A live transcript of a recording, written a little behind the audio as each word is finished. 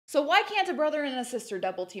So why can't a brother and a sister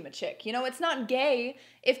double team a chick? You know, it's not gay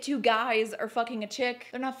if two guys are fucking a chick.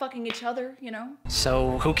 They're not fucking each other, you know?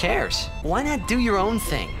 So who cares? Why not do your own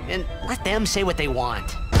thing and let them say what they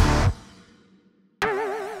want?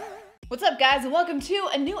 What's up, guys, and welcome to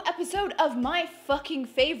a new episode of My Fucking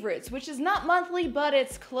Favorites, which is not monthly, but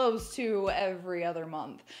it's close to every other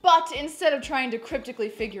month. But instead of trying to cryptically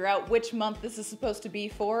figure out which month this is supposed to be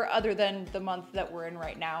for, other than the month that we're in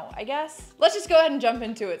right now, I guess, let's just go ahead and jump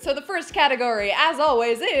into it. So the first category, as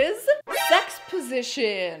always, is sex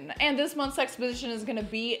position. And this month's sex position is gonna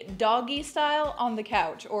be doggy style on the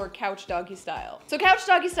couch, or couch doggy style. So couch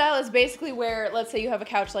doggy style is basically where, let's say you have a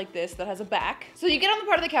couch like this that has a back. So you get on the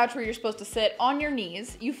part of the couch where you're supposed to sit on your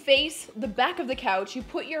knees, you face the back of the couch, you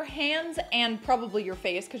put your hands and probably your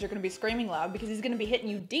face, because you're gonna be screaming loud because he's gonna be hitting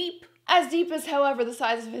you deep. As deep as, however, the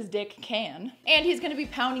size of his dick can. And he's gonna be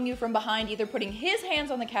pounding you from behind, either putting his hands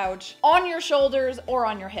on the couch, on your shoulders, or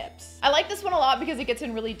on your hips. I like this one a lot because it gets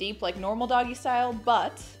in really deep like normal doggy style,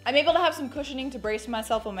 but I'm able to have some cushioning to brace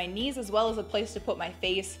myself on my knees, as well as a place to put my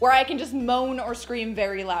face where I can just moan or scream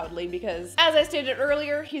very loudly because, as I stated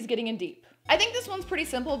earlier, he's getting in deep. I think this one's pretty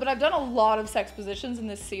simple, but I've done a lot of sex positions in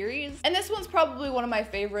this series, and this one's probably one of my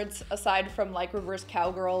favorites aside from like reverse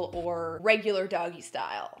cowgirl or regular doggy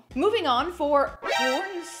style. Moving on, for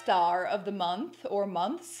porn star of the month or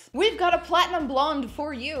months, we've got a platinum blonde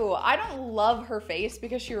for you. I don't love her face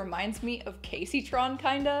because she reminds me of Caseytron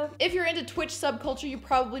kinda. If you're into Twitch subculture, you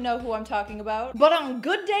probably know who I'm talking about. But on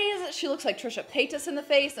good days, she looks like Trisha Paytas in the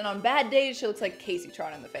face, and on bad days, she looks like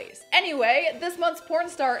Caseytron in the face. Anyway, this month's porn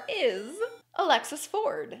star is Alexis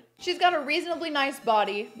Ford. She's got a reasonably nice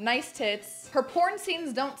body, nice tits, her porn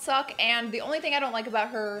scenes don't suck, and the only thing I don't like about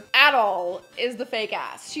her at all is the fake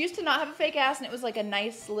ass. She used to not have a fake ass, and it was like a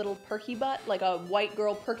nice little perky butt, like a white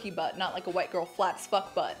girl perky butt, not like a white girl flat as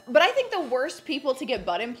fuck butt. But I think the worst people to get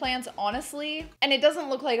butt implants, honestly, and it doesn't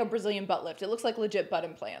look like a Brazilian butt lift, it looks like legit butt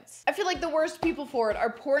implants. I feel like the worst people for it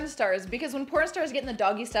are porn stars, because when porn stars get in the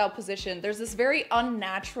doggy style position, there's this very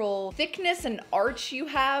unnatural thickness and arch you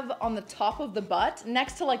have on the top of the butt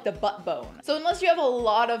next to like the butt bone. So unless you have a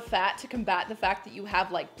lot of fat to combat the fact that you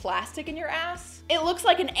have like plastic in your ass, it looks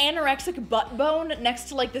like an anorexic butt bone next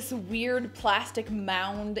to like this weird plastic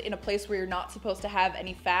mound in a place where you're not supposed to have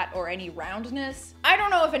any fat or any roundness. I don't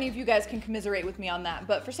know if any of you guys can commiserate with me on that,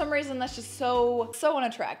 but for some reason that's just so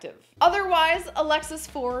unattractive. Otherwise, Alexis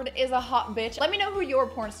Ford is a hot bitch. Let me know who your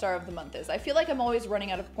porn star of the month is. I feel like I'm always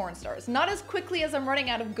running out of porn stars. Not as quickly as I'm running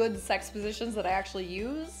out of good sex positions that I actually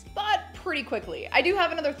use, but pretty quickly. I do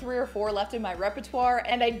have another 3 or 4 left in my repertoire,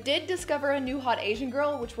 and I did discover a new hot Asian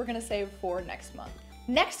girl, which we're gonna save for next month.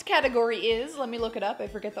 Next category is, let me look it up, I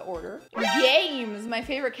forget the order. Games, my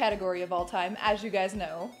favorite category of all time, as you guys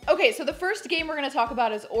know. Okay, so the first game we're gonna talk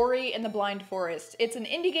about is Ori and the Blind Forest. It's an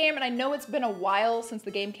indie game, and I know it's been a while since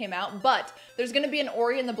the game came out, but there's gonna be an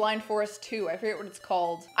Ori and the Blind Forest 2, I forget what it's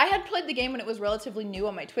called. I had played the game when it was relatively new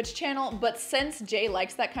on my Twitch channel, but since Jay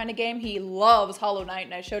likes that kind of game, he loves Hollow Knight,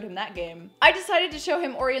 and I showed him that game. I decided to show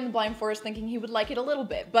him Ori and the Blind Forest thinking he would like it a little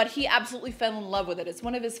bit, but he absolutely fell in love with it. It's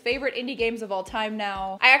one of his favorite indie games of all time now.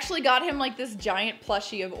 I actually got him like this giant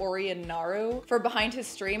plushie of Ori and Naru for behind his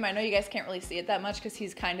stream. I know you guys can't really see it that much because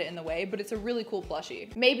he's kind of in the way, but it's a really cool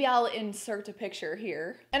plushie. Maybe I'll insert a picture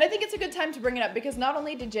here. And I think it's a good time to bring it up because not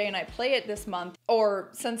only did Jay and I play it this month, or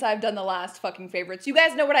since I've done the last fucking favorites, you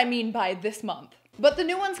guys know what I mean by this month. But the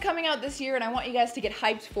new one's coming out this year, and I want you guys to get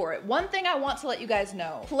hyped for it. One thing I want to let you guys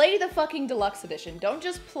know, play the fucking deluxe edition. Don't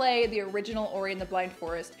just play the original Ori and the Blind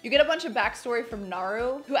Forest. You get a bunch of backstory from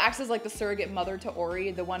Naru, who acts as like the surrogate mother to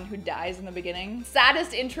Ori, the one who dies in the beginning.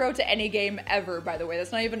 Saddest intro to any game ever, by the way.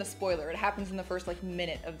 That's not even a spoiler. It happens in the first like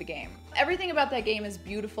minute of the game. Everything about that game is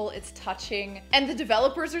beautiful, it's touching, and the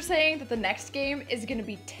developers are saying that the next game is gonna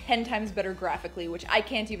be 10 times better graphically, which I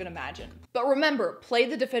can't even imagine. But remember, play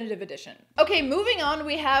the definitive edition. Okay, moving on,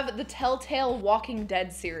 we have the Telltale Walking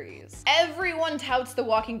Dead series. Everyone touts the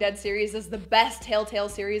Walking Dead series as the best Telltale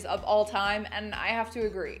series of all time, and I have to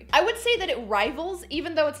agree. I would say that it rivals,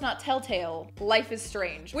 even though it's not Telltale, Life is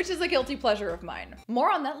Strange, which is a guilty pleasure of mine.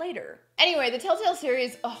 More on that later. Anyway, the Telltale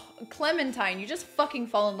series, Clementine, you just fucking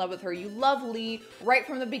fall in love with her. You love Lee right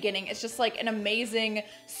from the beginning. It's just like an amazing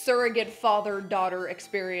surrogate father-daughter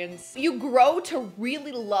experience. You grow to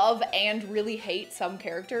really love and really hate some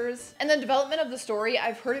characters. And the development of the story,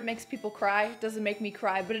 I've heard it makes people cry. Doesn't make me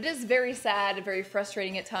cry, but it is very sad, very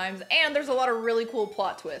frustrating at times, and there's a lot of really cool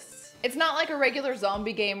plot twists. It's not like a regular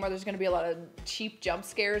zombie game where there's gonna be a lot of cheap jump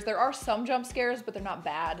scares. There are some jump scares, but they're not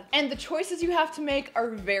bad. And the choices you have to make are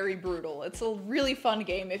very brutal. brutal. It's a really fun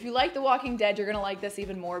game. If you like The Walking Dead, you're gonna like this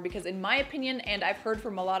even more because in my opinion, and I've heard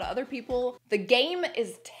from a lot of other people, the game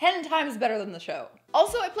is 10 times better than the show.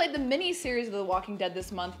 Also, I played the mini-series of The Walking Dead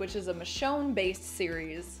this month, which is a Michonne-based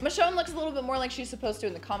series. Michonne looks a little bit more like she's supposed to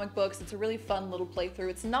in the comic books. It's a really fun little playthrough.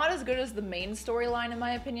 It's not as good as the main storyline in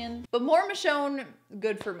my opinion, but more Michonne,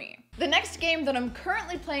 good for me. The next game that I'm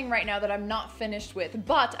currently playing right now that I'm not finished with,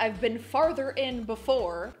 but I've been farther in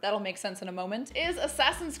before, that'll make sense in a moment, is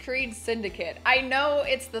Assassin's Creed Syndicate. I know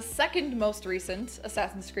it's the second most recent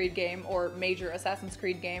Assassin's Creed game, or major Assassin's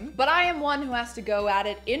Creed game, but I am one who has to go at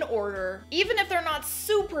it in order, even if they're not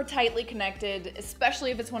super tightly connected,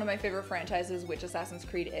 especially if it's one of my favorite franchises, which Assassin's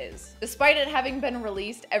Creed is. Despite it having been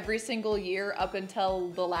released every single year up until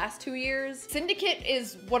the last 2 years, Syndicate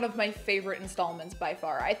is one of my favorite installments by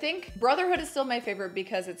far. I think Brotherhood is still my favorite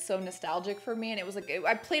because it's so nostalgic for me, and it was like,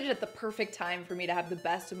 I played it at the perfect time for me to have the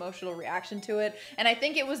best emotional reaction to it, and I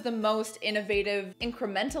think it was the most innovative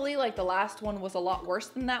incrementally. Like the last one was a lot worse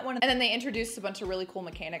than that one, and then they introduced a bunch of really cool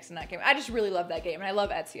mechanics in that game. I just really love that game, and I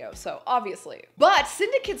love Ezio, so obviously. But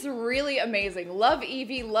Syndicate's really amazing. Love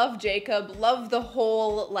Evie, love Jacob, love the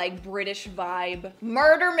whole like British vibe.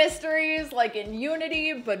 Murder mysteries like in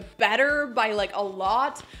Unity, but better by like a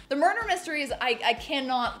lot. The murder mysteries, I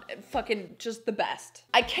cannot fucking just the best.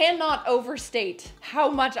 I cannot overstate how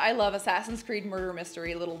much I love Assassin's Creed murder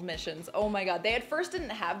mystery little missions. Oh my god. They at first didn't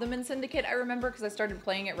have them in Syndicate, I remember, because I started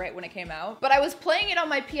playing it right when it came out. But I was playing it on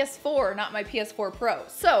my PS4, not my PS4 Pro.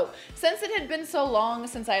 So, since it had been so long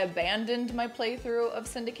since I abandoned my playthrough of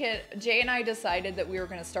Syndicate, Jay and I decided that we were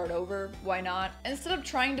gonna start over. Why not? Instead of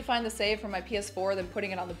trying to find the save from my PS4, then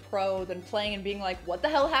putting it on the Pro, then playing and being like, what the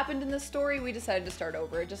hell happened in this story? We decided to start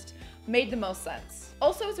over. It just made the most sense.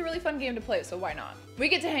 Also, it's a really fun game to play, so why not? We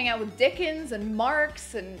get to hang out with Dickens and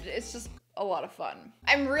Marks, and it's just a lot of fun.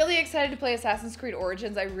 I'm really excited to play Assassin's Creed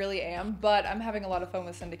Origins, I really am, but I'm having a lot of fun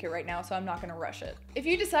with Syndicate right now, so I'm not gonna rush it. If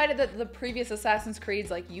you decided that the previous Assassin's Creeds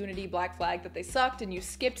like Unity, Black Flag, that they sucked and you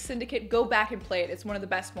skipped Syndicate, go back and play it. It's one of the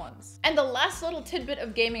best ones. And the last little tidbit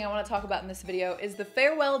of gaming I want to talk about in this video is the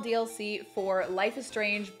farewell DLC for Life is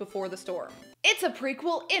Strange Before the Storm. It's a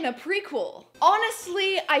prequel in a prequel.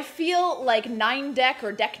 Honestly, I feel like 9deck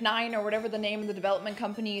or Deck 9 or whatever the name of the development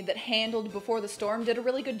company that handled Before the Storm did a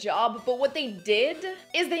really good job, but what they did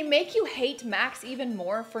is they make you hate Max even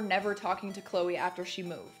more for never talking to Chloe after she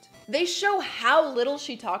moved. They show how little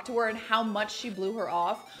she talked to her and how much she blew her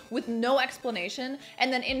off with no explanation,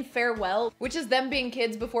 and then in Farewell, which is them being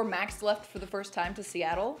kids before Max left for the first time to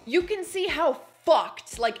Seattle, you can see how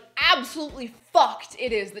fucked, like absolutely fucked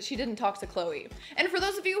it is that she didn't talk to Chloe. And for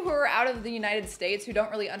those of you who are out of the United States who don't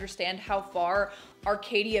really understand how far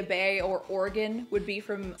Arcadia Bay or Oregon would be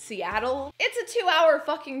from Seattle, it's a 2-hour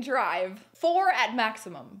fucking drive. 4 at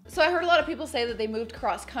maximum. So I heard a lot of people say that they moved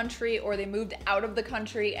cross country or they moved out of the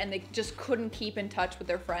country and they just couldn't keep in touch with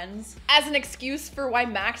their friends as an excuse for why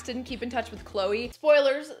Max didn't keep in touch with Chloe.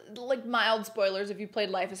 Spoilers, like mild spoilers. If you played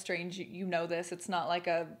Life is Strange, you know this. It's not like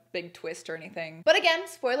a big twist or anything. But again,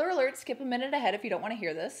 spoiler alert, skip a minute ahead if you don't want to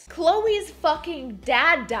hear this. Chloe's fucking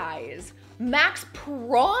dad dies. Max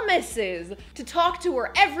promises to talk to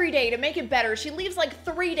her every day to make it better. She leaves like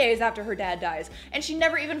 3 days after her dad dies, and she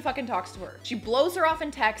never even fucking talks to her. She blows her off in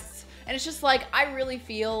texts, and it's just like, I really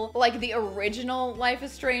feel like the original Life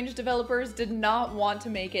is Strange developers did not want to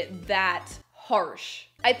make it that harsh.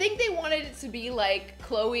 I think they wanted it to be like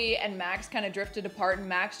Chloe and Max kind of drifted apart and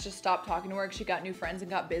Max just stopped talking to her because she got new friends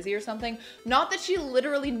and got busy or something. Not that she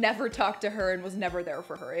literally never talked to her and was never there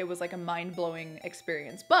for her. It was like a mind-blowing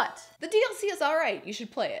experience. But the DLC is alright. You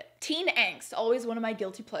should play it. Teen angst, always one of my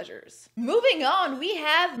guilty pleasures. Moving on, we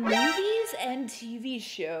have movies and TV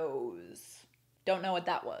shows. Don't know what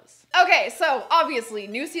that was. Okay, so obviously,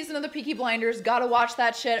 new season of the Peaky Blinders, gotta watch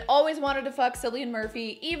that shit. Always wanted to fuck Cillian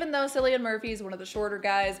Murphy, even though Cillian Murphy is one of the shorter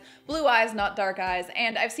guys. Blue eyes, not dark eyes,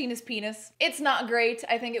 and I've seen his penis. It's not great.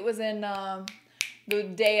 I think it was in The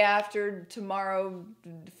Day After Tomorrow,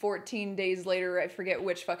 14 Days Later, I forget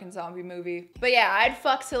which fucking zombie movie. But yeah, I'd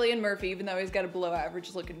fuck Cillian Murphy, even though he's got a below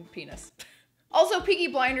average looking penis. Also, Peaky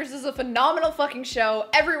Blinders is a phenomenal fucking show.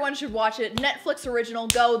 Everyone should watch it. Netflix original,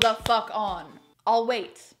 go the fuck on. I'll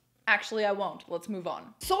wait. Actually, I won't. Let's move on.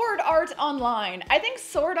 Sword Art Online. I think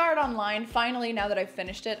Sword Art Online, finally, now that I've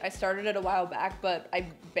finished it, I started it a while back, but I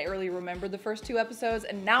barely remembered the first 2 episodes,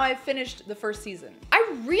 and now I've finished the first season. I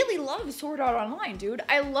I really love Sword Art Online, dude.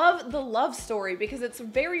 I love the love story because it's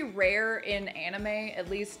very rare in anime, at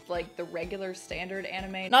least like the regular standard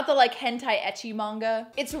anime, not the like hentai ecchi manga.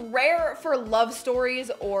 It's rare for love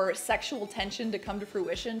stories or sexual tension to come to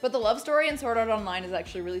fruition, but the love story in Sword Art Online is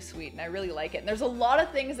actually really sweet and I really like it. And there's a lot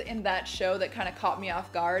of things in that show that kind of caught me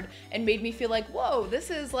off guard and made me feel like, whoa, this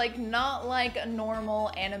is like not like a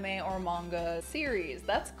normal anime or manga series.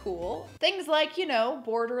 That's cool. Things like, you know,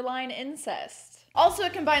 borderline incest. Also,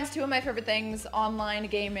 it combines two of my favorite things, online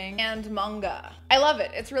gaming and manga. I love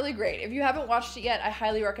it. It's really great. If you haven't watched it yet, I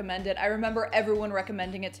highly recommend it. I remember everyone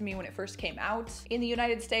recommending it to me when it first came out in the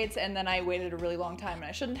United States, and then I waited a really long time and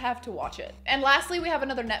I shouldn't have to watch it. And lastly, we have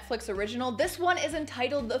another Netflix original. This one is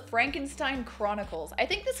entitled The Frankenstein Chronicles. I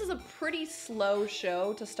think this is a pretty slow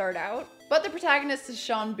show to start out, but the protagonist is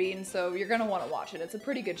Sean Bean, so you're gonna wanna watch it. It's a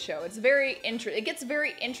pretty good show. It's it gets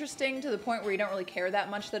very interesting to the point where you don't really care that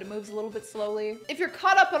much that it moves a little bit slowly. If you're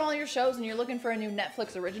caught up on all your shows and you're looking for a new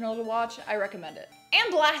Netflix original to watch, I recommend it.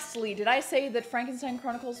 And lastly, did I say that Frankenstein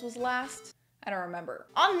Chronicles was last? I don't remember.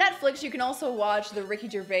 On Netflix, you can also watch the Ricky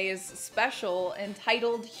Gervais special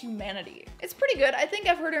entitled Humanity. It's pretty good. I think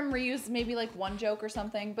I've heard him reuse maybe like one joke or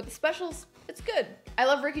something, but the special's, it's good. I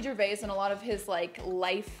love Ricky Gervais and a lot of his like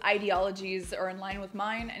life ideologies are in line with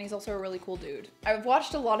mine, and he's also a really cool dude. I've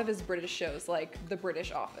watched a lot of his British shows, like The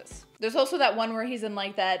British Office. There's also that one where he's in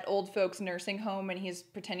like that old folks nursing home and he's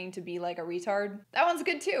pretending to be like a retard. That one's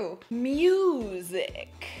good too.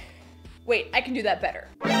 Music. Wait, I can do that better.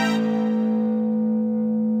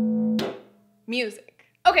 Music.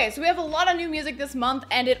 Okay, so we have a lot of new music this month,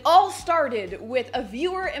 and it all started with a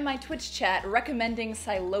viewer in my Twitch chat recommending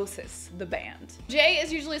Sylosis, the band. Jay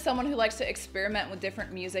is usually someone who likes to experiment with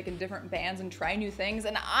different music and different bands and try new things,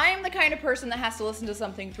 and I'm the kind of person that has to listen to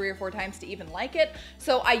something 3 or 4 times to even like it,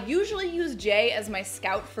 so I usually use Jay as my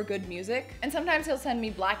scout for good music, and sometimes he'll send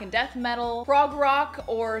me black and death metal, prog rock,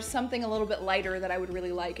 or something a little bit lighter that I would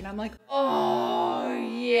really like, and I'm like, oh,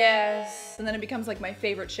 yes. And then it becomes like my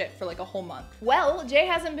favorite shit for like a whole month. Well, Jay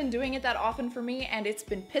hasn't been doing it that often for me, and it's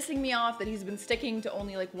been pissing me off that he's been sticking to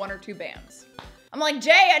only like 1 or 2 bands. I'm like,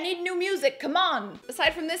 Jay, I need new music, come on!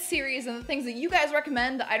 Aside from this series and the things that you guys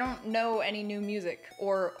recommend, I don't know any new music,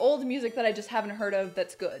 or old music that I just haven't heard of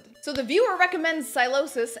that's good. So the viewer recommends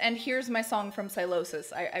Sylosis, and here's my song from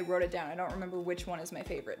Sylosis. I wrote it down, I don't remember which one is my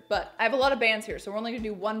favorite, but I have a lot of bands here, so we're only gonna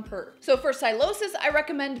do one per. So for Sylosis, I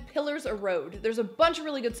recommend Pillars Erode. There's a bunch of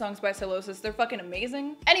really good songs by Sylosis, they're fucking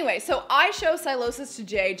amazing. Anyway, so I show Sylosis to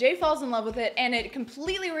Jay, Jay falls in love with it, and it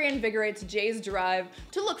completely reinvigorates Jay's drive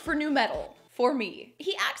to look for new metal. For me.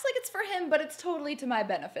 He acts like it's for him, but it's totally to my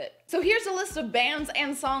benefit. So here's a list of bands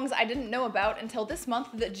and songs I didn't know about until this month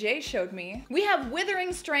that Jay showed me. We have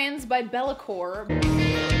Withering Strands by Bellacore.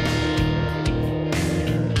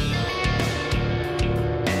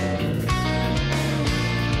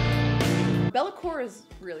 Bellacore is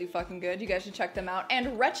really fucking good. You guys should check them out.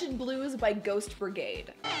 And Wretched Blues by Ghost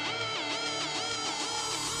Brigade.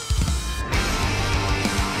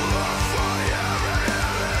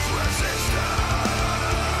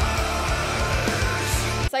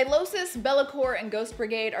 Sylosis, Bellacore, and Ghost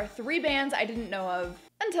Brigade are 3 bands I didn't know of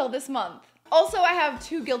until this month. Also, I have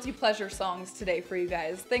 2 guilty pleasure songs today for you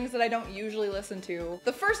guys, things that I don't usually listen to.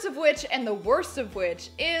 The first of which, and the worst of which,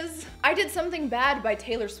 is I Did Something Bad by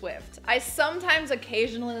Taylor Swift. I sometimes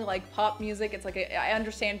occasionally like pop music. It's like, I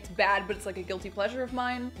understand it's bad, but it's like a guilty pleasure of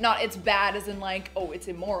mine. Not it's bad as in like, oh, it's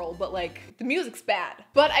immoral, but like, the music's bad.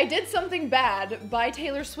 But I Did Something Bad by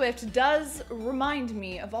Taylor Swift does remind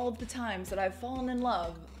me of all of the times that I've fallen in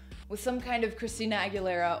love with some kind of Christina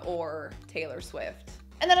Aguilera or Taylor Swift.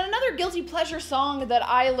 And then another guilty pleasure song that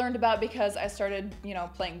I learned about because I started, you know,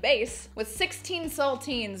 playing bass was 16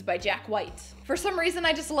 Saltines by Jack White. For some reason,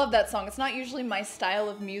 I just love that song. It's not usually my style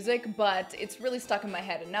of music, but it's really stuck in my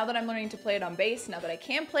head. And now that I'm learning to play it on bass, now that I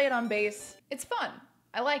can play it on bass, it's fun.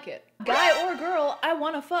 I like it. Guy or girl I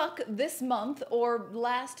wanna fuck this month or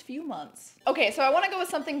last few months. Okay, so I wanna go with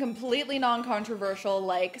something completely non-controversial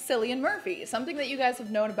like Cillian Murphy, something that you guys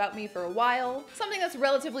have known about me for a while, something that's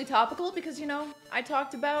relatively topical because, you know, I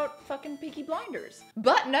talked about fucking Peaky Blinders.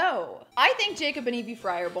 But no, I think Jacob and Evie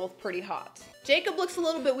Frye are both pretty hot. Jacob looks a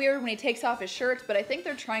little bit weird when he takes off his shirt, but I think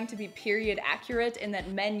they're trying to be period accurate in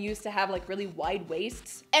that men used to have like really wide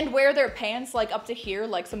waists and wear their pants like up to here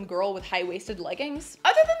like some girl with high-waisted leggings.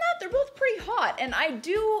 Other than that, they're both pretty hot, and I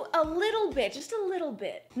do a little bit, just a little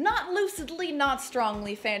bit, not lucidly, not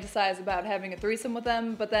strongly fantasize about having a threesome with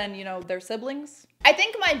them, but then, you know, they're siblings. I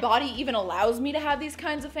think my body even allows me to have these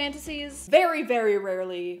kinds of fantasies. Very, very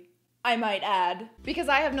rarely, I might add, because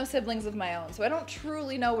I have no siblings of my own, so I don't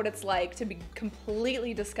truly know what it's like to be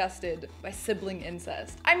completely disgusted by sibling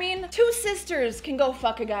incest. I mean, two sisters can go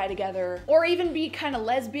fuck a guy together, or even be kind of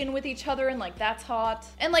lesbian with each other and like that's hot.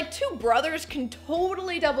 And like two brothers can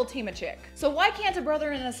totally double team a chick. So why can't a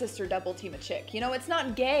brother and a sister double team a chick? You know, it's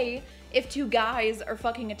not gay if two guys are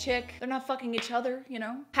fucking a chick. They're not fucking each other, you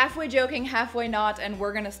know? Halfway joking, halfway not, and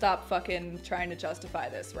we're gonna stop fucking trying to justify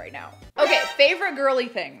this right now. Okay, favorite girly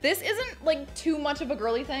thing. This isn't like too much of a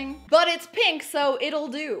girly thing, but it's pink, so it'll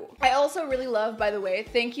do. I also really love, by the way,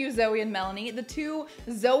 thank you Zoe and Melanie, the two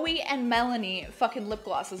Zoe and Melanie fucking lip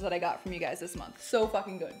glosses that I got from you guys this month. So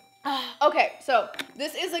fucking good. Okay, so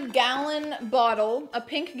this is a gallon bottle, a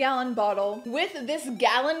pink gallon bottle with this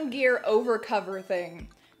Gallon Gear overcover thing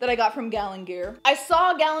that I got from Gallon Gear. I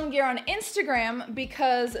saw Gallon Gear on Instagram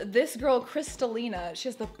because this girl, Kristalina, she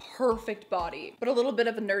has the perfect body, but a little bit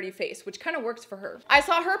of a nerdy face, which kind of works for her. I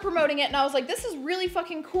saw her promoting it and I was like, this is really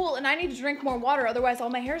fucking cool and I need to drink more water, otherwise all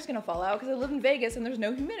my hair is gonna fall out because I live in Vegas and there's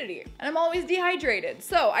no humidity. And I'm always dehydrated.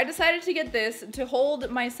 So I decided to get this to hold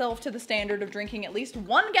myself to the standard of drinking at least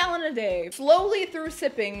 1 gallon a day, slowly through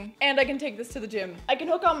sipping, and I can take this to the gym. I can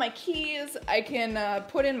hook on my keys, I can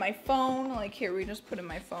put in my phone, like here, we just put in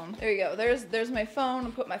my phone. There you go, there's my phone,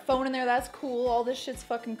 I'll put my phone in there, that's cool, all this shit's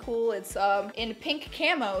fucking cool. It's in pink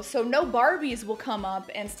camo, so no Barbies will come up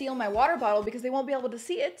and steal my water bottle because they won't be able to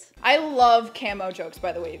see it. I love camo jokes,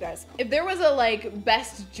 by the way, you guys. If there was a like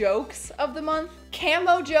best jokes of the month,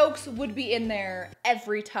 camo jokes would be in there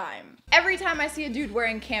every time. Every time I see a dude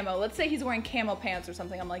wearing camo, let's say he's wearing camo pants or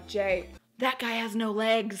something, I'm like, Jay, that guy has no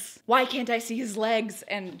legs. Why can't I see his legs?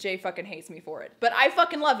 And Jay fucking hates me for it. But I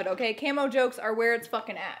fucking love it, okay? Camo jokes are where it's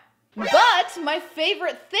fucking at. But my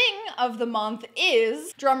favorite thing of the month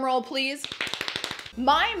is, drumroll please,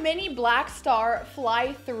 my mini Blackstar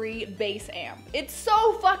Fly 3 bass amp. It's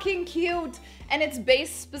so fucking cute. And it's bass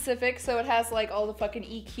specific, so it has like all the fucking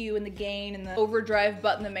EQ and the gain and the overdrive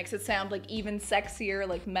button that makes it sound like even sexier,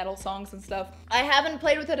 like metal songs and stuff. I haven't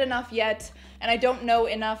played with it enough yet, and I don't know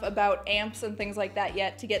enough about amps and things like that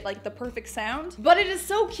yet to get like the perfect sound. But it is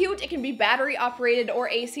so cute. It can be battery operated or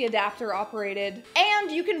AC adapter operated. And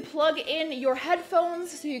you can plug in your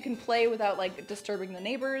headphones so you can play without like disturbing the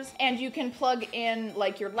neighbors. And you can plug in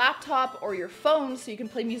like your laptop or your phone so you can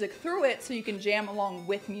play music through it so you can jam along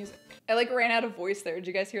with music. I like ran out of voice there, did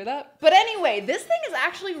you guys hear that? But anyway, this thing is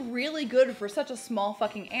actually really good for such a small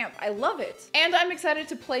fucking amp. I love it. And I'm excited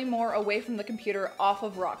to play more away from the computer off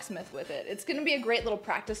of Rocksmith with it. It's gonna be a great little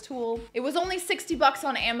practice tool. It was only 60 bucks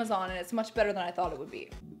on Amazon and it's much better than I thought it would be.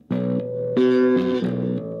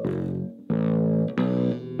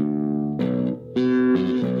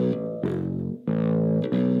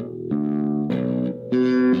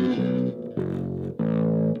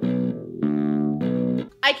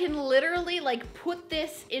 I can literally like put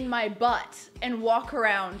this in my butt and walk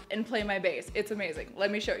around and play my bass. It's amazing. Let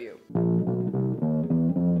me show you.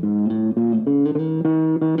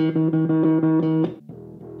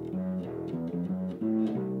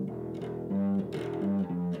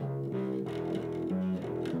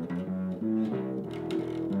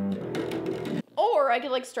 I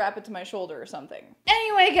could like strap it to my shoulder or something.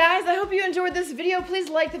 Anyway guys, I hope you enjoyed this video. Please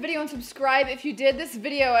like the video and subscribe if you did. This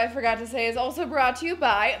video, I forgot to say, is also brought to you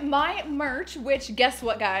by my merch, which guess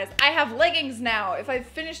what guys? I have leggings now. If I've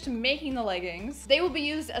finished making the leggings, they will be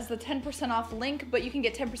used as the 10% off link, but you can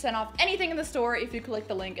get 10% off anything in the store if you click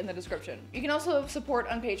the link in the description. You can also support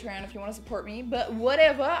on Patreon if you want to support me, but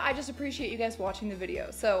whatever, I just appreciate you guys watching the video.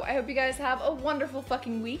 So I hope you guys have a wonderful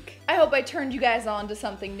fucking week. I hope I turned you guys on to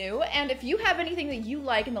something new, and if you have anything that you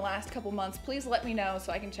like in the last couple months, please let me know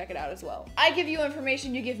so I can check it out as well. I give you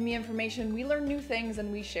information, you give me information, we learn new things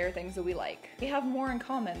and we share things that we like. We have more in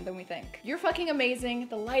common than we think. You're fucking amazing,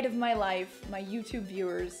 the light of my life, my YouTube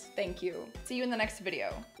viewers, thank you. See you in the next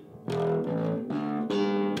video.